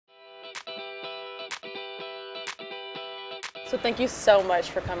So thank you so much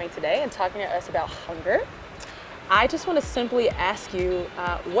for coming today and talking to us about hunger. I just want to simply ask you,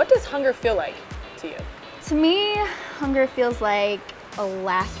 what does hunger feel like to you? To me, hunger feels like a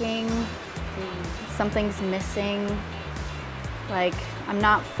lacking, something's missing, like I'm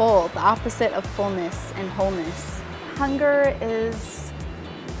not full, the opposite of fullness and wholeness. Hunger is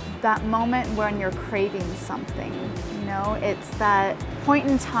that moment when you're craving something, you know? It's that point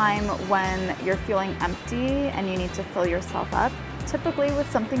in time when you're feeling empty and you need to fill yourself up, typically with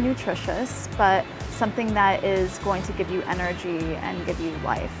something nutritious, but something that is going to give you energy and give you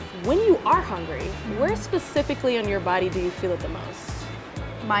life. When you are hungry, where specifically on your body do you feel it the most?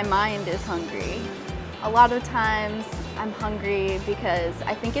 My mind is hungry. A lot of times I'm hungry because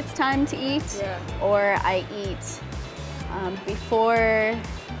I think it's time to eat, or I eat before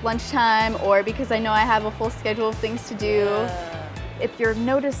lunchtime, or because I know I have a full schedule of things to do. If you're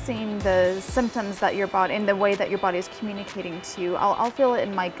noticing the symptoms that your body, in the way that your body is communicating to you, I'll feel it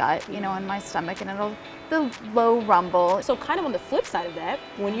in my gut, you know, in my stomach, and the low rumble. So kind of on the flip side of that,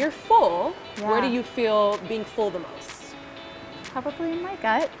 when you're full, where do you feel being full the most? Probably in my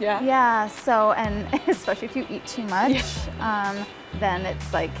gut. Yeah. Yeah, so, and especially if you eat too much, then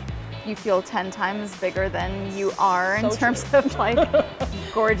it's like you feel 10 times bigger than you are in terms of like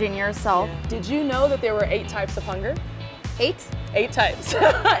gorging yourself. Did you know that there were 8 types of hunger? 8? 8 types. Isn't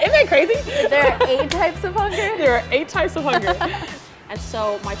that crazy? There are 8 types of hunger? There are 8 types of hunger. And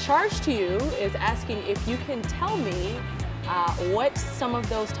so my charge to you is asking if you can tell me what some of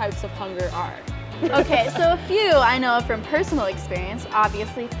those types of hunger are. Okay, so a few I know from personal experience.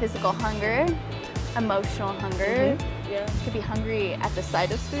 Obviously, physical hunger, emotional hunger. Could be hungry at the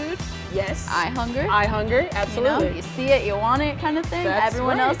sight of food. Yes. Eye hunger. Eye hunger, absolutely. You know, you see it, you want it kind of thing. That's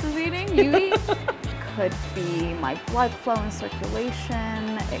Everyone right. else is eating, you eat. Could be my blood flow and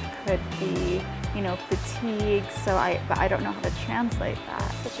circulation. It could be, you know, fatigue. So but I don't know how to translate that.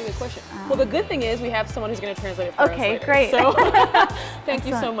 Such a good question. Well, the good thing is we have someone who's going to translate it for us Okay, later. great. So thank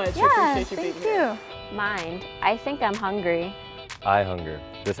you so much. Yeah, I appreciate you thank being here. you. Mind. I think I'm hungry. Eye hunger.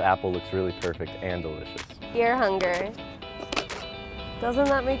 This apple looks really perfect and delicious. Ear hunger. Doesn't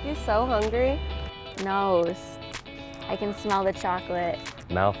that make you so hungry? Nose. I can smell the chocolate.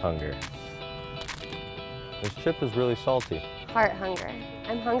 Mouth hunger. This chip is really salty. Heart hunger.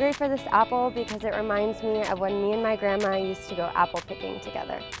 I'm hungry for this apple because it reminds me of when me and my grandma used to go apple picking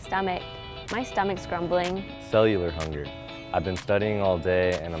together. Stomach. My stomach's grumbling. Cellular hunger. I've been studying all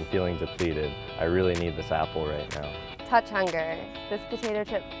day and I'm feeling depleted. I really need this apple right now. Touch hunger. This potato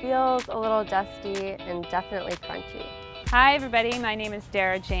chip feels a little dusty and definitely crunchy. Hi everybody, my name is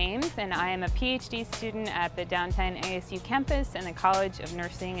Dara James and I am a PhD student at the downtown ASU campus in the College of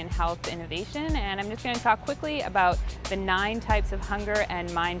Nursing and Health Innovation, and I'm just going to talk quickly about the 9 types of hunger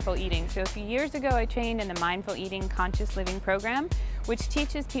and mindful eating. So a few years ago I trained in the Mindful Eating Conscious Living program, which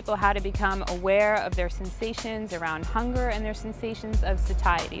teaches people how to become aware of their sensations around hunger and their sensations of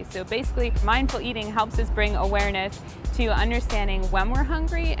satiety. So basically, mindful eating helps us bring awareness to understanding when we're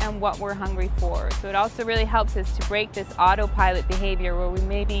hungry and what we're hungry for. So it also really helps us to break this autopilot behavior where we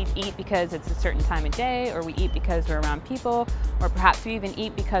maybe eat because it's a certain time of day, or we eat because we're around people, or perhaps we even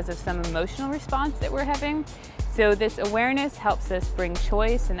eat because of some emotional response that we're having. So this awareness helps us bring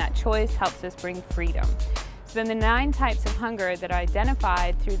choice, and that choice helps us bring freedom. So then the 9 types of hunger that I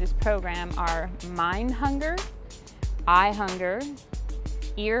identified through this program are mind hunger, eye hunger,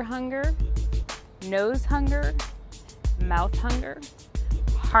 ear hunger, nose hunger, mouth hunger,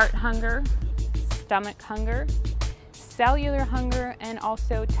 heart hunger, stomach hunger, cellular hunger, and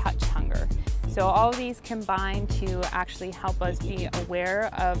also touch hunger. So all these combine to actually help us be aware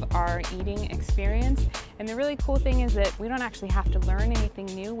of our eating experience. And the really cool thing is that we don't actually have to learn anything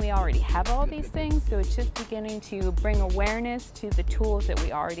new. We already have all these things, so it's just beginning to bring awareness to the tools that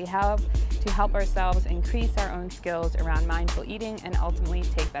we already have to help ourselves increase our own skills around mindful eating and ultimately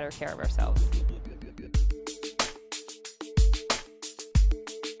take better care of ourselves.